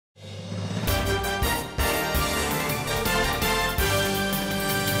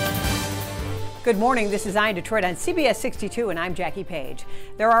Good morning, this is Eye in Detroit on CBS 62 and I'm Jackie Page.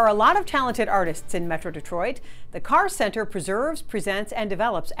 There are a lot of talented artists in Metro Detroit. The Carr Center preserves, presents, and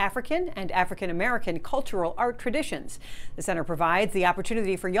develops African and African American cultural art traditions. The center provides the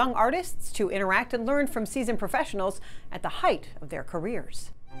opportunity for young artists to interact and learn from seasoned professionals at the height of their careers.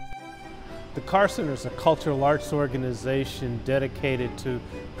 The Carr Center is a cultural arts organization dedicated to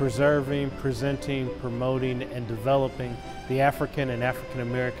preserving, presenting, promoting, and developing the African and African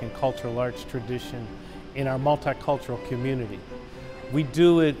American cultural arts tradition in our multicultural community. We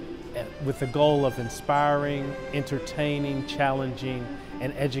do it with the goal of inspiring, entertaining, challenging,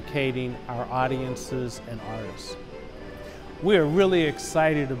 and educating our audiences and artists. We are really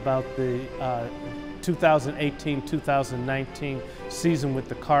excited about the 2018-2019 season with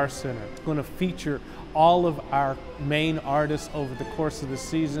the Carr Center. It's going to feature all of our main artists over the course of the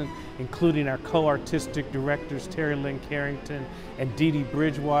season, including our co-artistic directors Terry Lynn Carrington and Dee Dee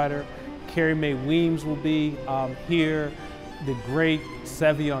Bridgewater. Carrie Mae Weems will be here. The great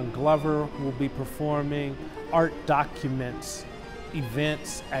Savion Glover will be performing. Art documents,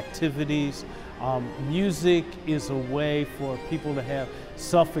 events, activities. Music is a way for people to have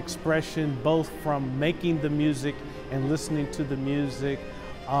self-expression, both from making the music and listening to the music.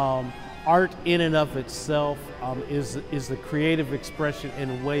 Art in and of itself is the creative expression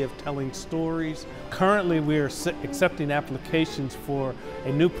in a way of telling stories. Currently, we are accepting applications for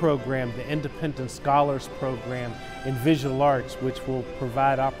a new program, the Independent Scholars Program in Visual Arts, which will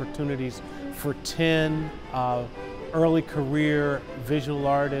provide opportunities for 10 early career visual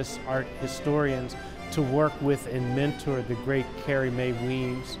artists, art historians to work with and mentor the great Carrie Mae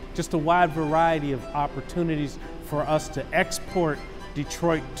Weems. Just a wide variety of opportunities for us to export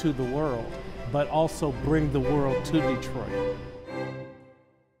Detroit to the world, but also bring the world to Detroit.